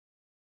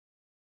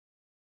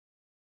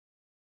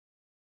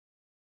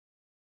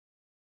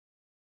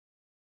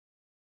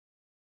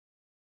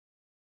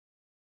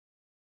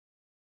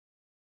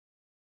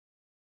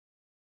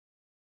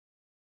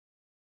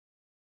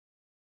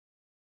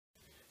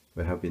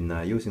We have been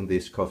using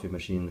this coffee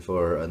machine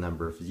for a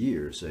number of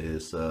years.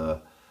 It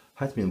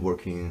has been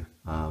working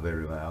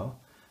very well.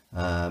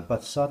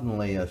 But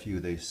suddenly a few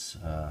days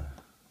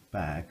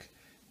back,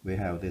 we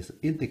have this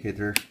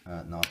indicator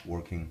not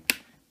working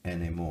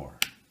anymore.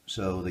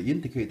 So the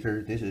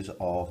indicator, this is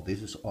off,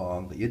 this is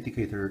on. The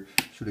indicator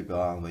should be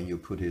on when you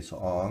put it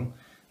on.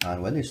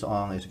 And when it's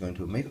on, it's going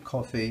to make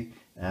coffee.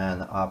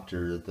 And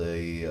after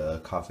the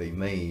coffee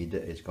made,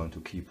 it's going to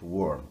keep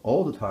warm.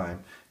 All the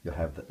time you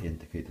have the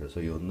indicator,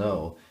 so you'll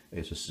know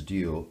it's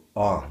still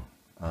on.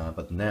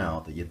 But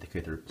now the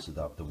indicator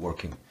stopped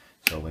working.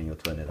 So when you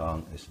turn it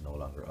on, it's no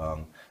longer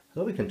on.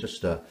 So we can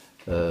just try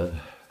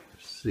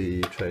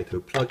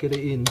to plug it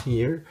in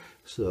here.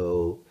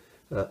 So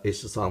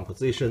it's on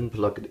position,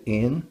 plug it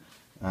in.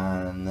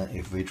 And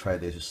if we try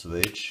this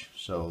switch,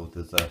 so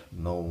there's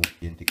no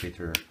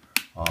indicator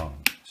on.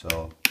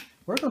 So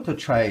we're going to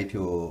try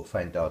to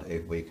find out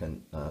if we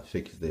can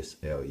fix this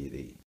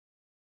LED.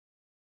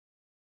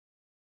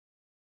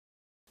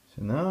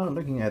 So now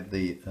looking at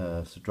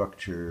the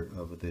structure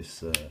of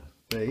this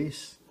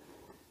base,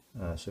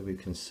 so we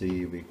can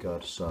see we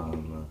got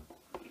some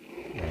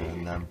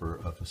number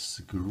of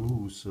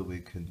screws we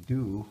can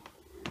do,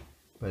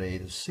 but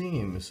it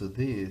seems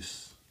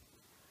this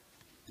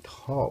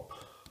top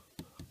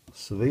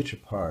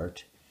switch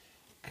part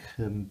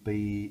can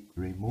be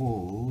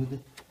removed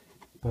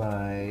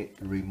by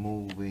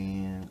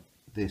removing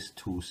this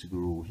 2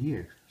 screw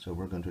here. So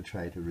we're going to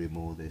try to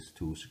remove this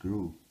 2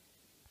 screw.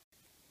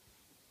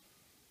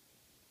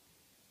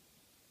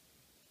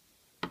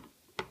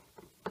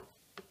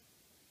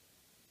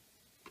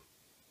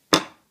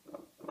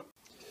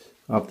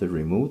 After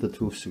remove the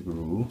 2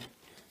 screw,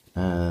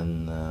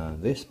 and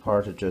this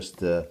part just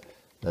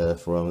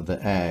from the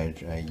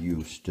edge, I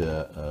used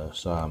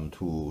some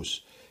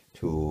tools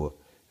to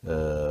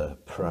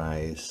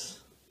prise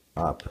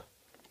up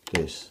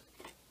this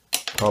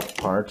top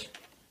part,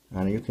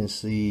 and you can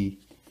see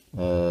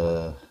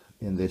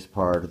in this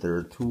part there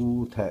are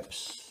 2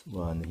 tabs,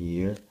 one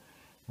here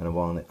and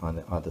one on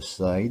the other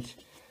side,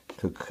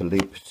 to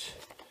clip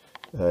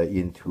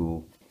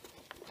into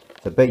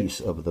the base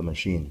of the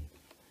machine.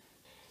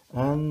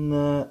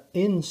 And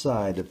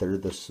inside there's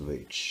the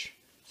switch.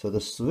 So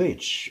the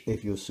switch,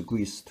 if you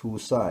squeeze 2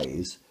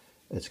 sides,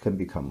 it can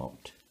become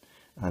out.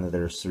 And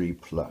there are 3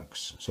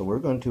 plugs. So we're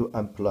going to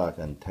unplug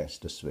and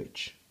test the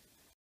switch.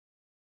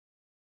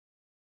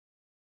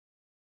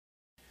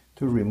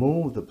 To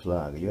remove the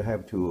plug, you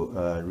have to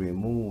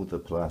remove the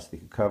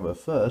plastic cover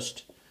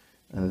first,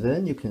 and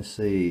then you can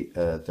see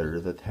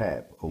there's a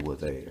tab over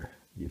there.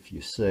 If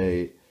you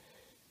say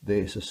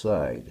this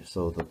side,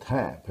 so the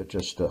tab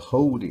just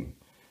holding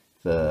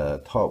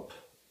the top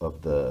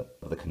of the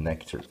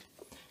connector.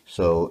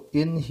 So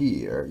in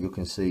here you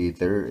can see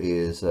there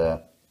is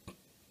the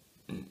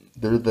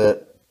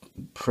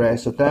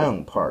press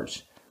down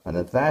part, and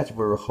that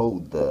will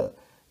hold the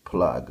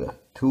plug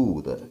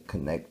to the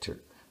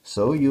connector.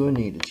 So you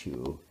need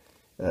to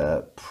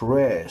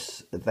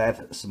press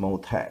that small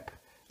tab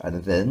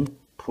and then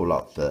pull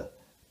out the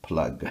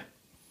plug.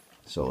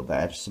 So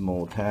that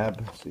small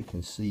tab, so you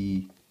can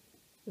see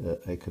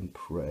I can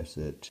press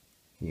it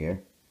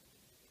here.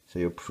 So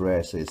you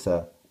press it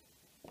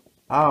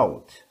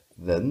out,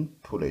 then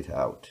pull it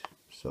out.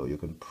 So you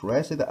can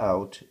press it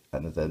out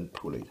and then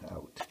pull it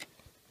out.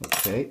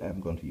 Okay, I'm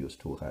going to use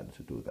 2 hands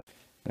to do that.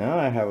 Now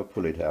I have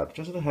pulled it out.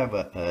 Just to have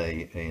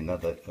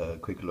another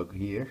quick look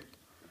here.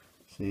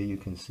 See, you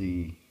can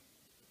see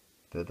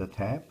the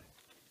tab.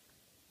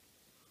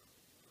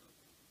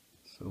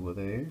 It's over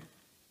there.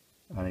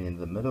 And in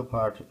the middle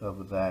part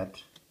of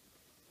that,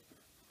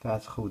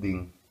 that's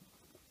holding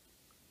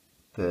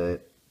the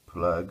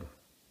plug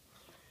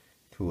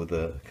to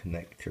the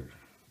connector.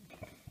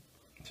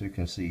 So you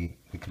can see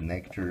the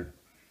connector,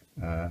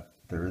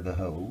 there's the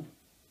hole.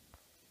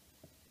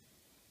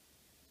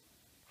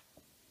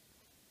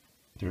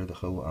 There's the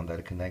hole on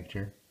that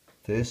connector.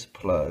 This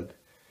plug,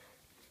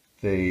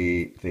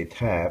 the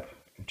tab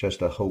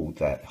just hold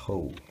that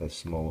hole, that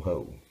small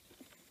hole.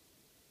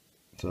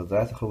 So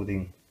that's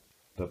holding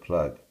the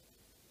plug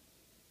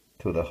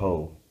to the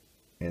hole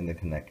in the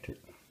connector.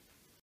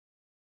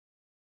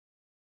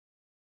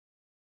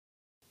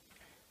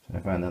 I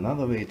found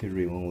another way to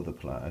remove the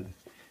plug.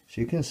 So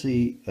you can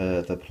see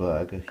the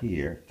plug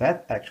here.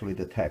 That's actually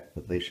the tab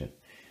position.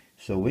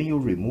 So when you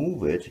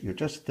remove it, you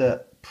just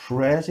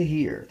press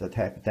here, the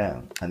tab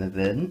down, and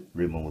then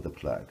remove the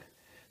plug.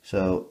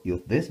 So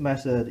use this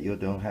method, you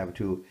don't have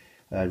to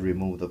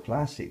remove the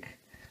plastic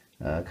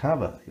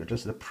cover. You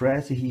just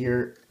press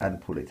here and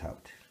pull it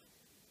out.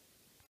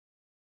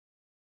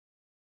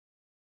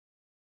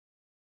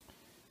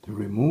 To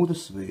remove the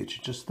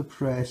switch, just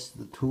press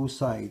the 2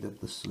 sides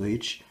of the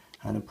switch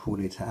and pull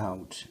it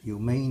out. You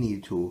may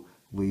need to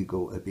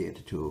wiggle a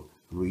bit to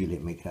really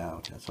make it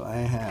out. So I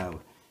have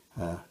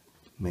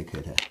make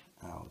it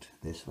out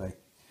this way.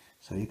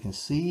 So you can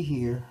see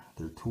here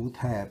there are 2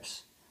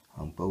 tabs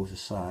on both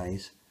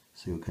sides.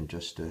 So you can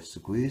just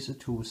squeeze the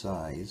 2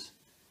 sides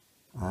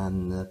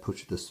and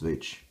push the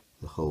switch,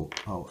 the hole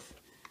off.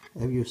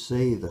 if you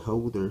see the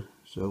holder,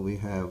 so we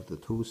have the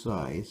two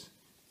sides,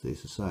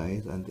 this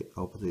side and the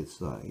opposite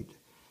side.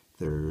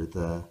 There's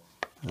the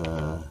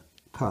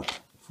cut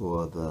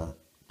for the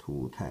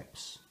two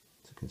tabs.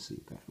 So you can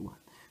see that one.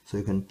 So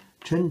you can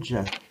change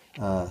a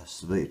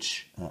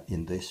switch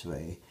in this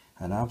way.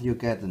 And after you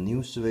get the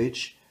new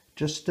switch,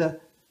 just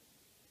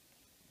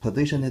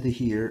position it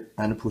here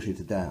and push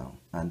it down,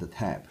 and the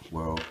tab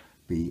will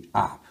be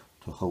up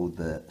to hold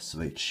the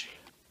switch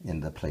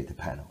in the plate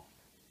panel.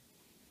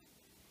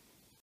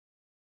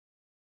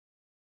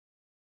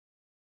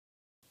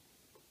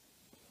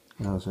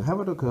 Now, so have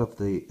a look at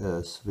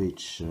the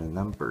switch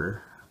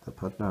number, the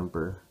part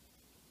number.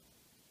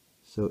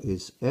 So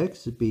it's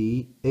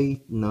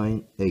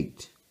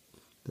XB898.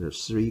 There are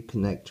 3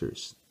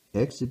 connectors.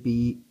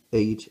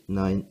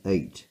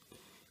 XB898,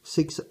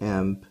 6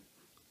 amp,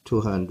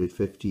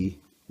 250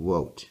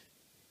 volt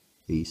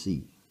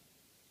AC,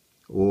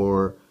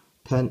 or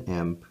 10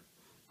 amp,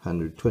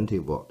 120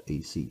 volt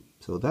AC.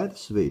 So that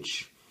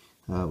switch,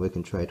 we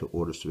can try to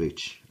order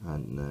switch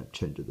and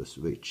change the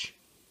switch.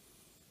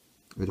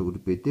 It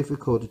would be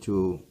difficult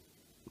to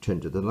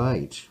change the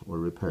light or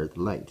repair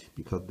the light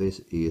because this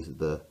is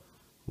the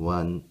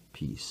one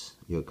piece.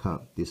 You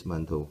can't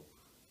dismantle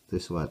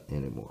this one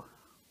anymore.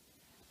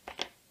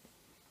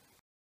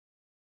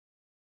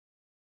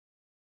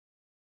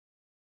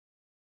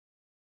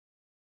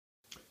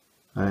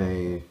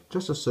 I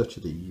just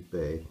searched the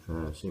eBay.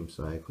 Seems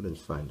I couldn't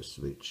find the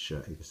switch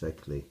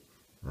exactly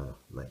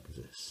like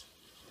this.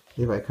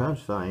 If I can't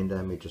find,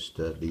 I may just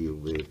leave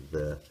with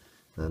the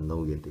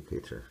no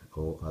indicator,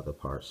 all other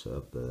parts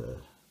of the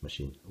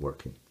machine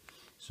working.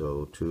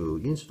 So to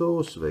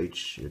install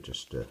switch, you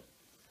just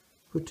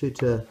put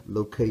it,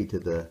 locate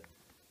the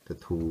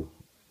two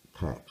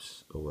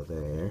tabs over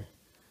there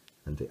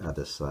and the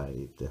other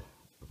side,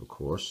 of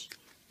course,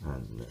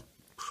 and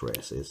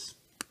press it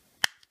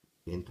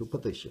into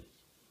position.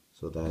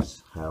 So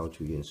that's how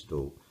to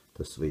install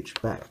the switch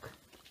back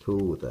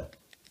to the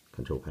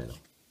control panel.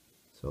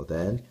 So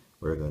then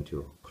we're going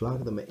to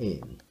plug them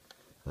in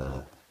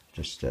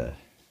just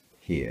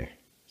here.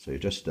 So you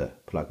just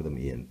plug them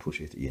in,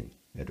 push it in,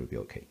 it will be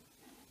okay.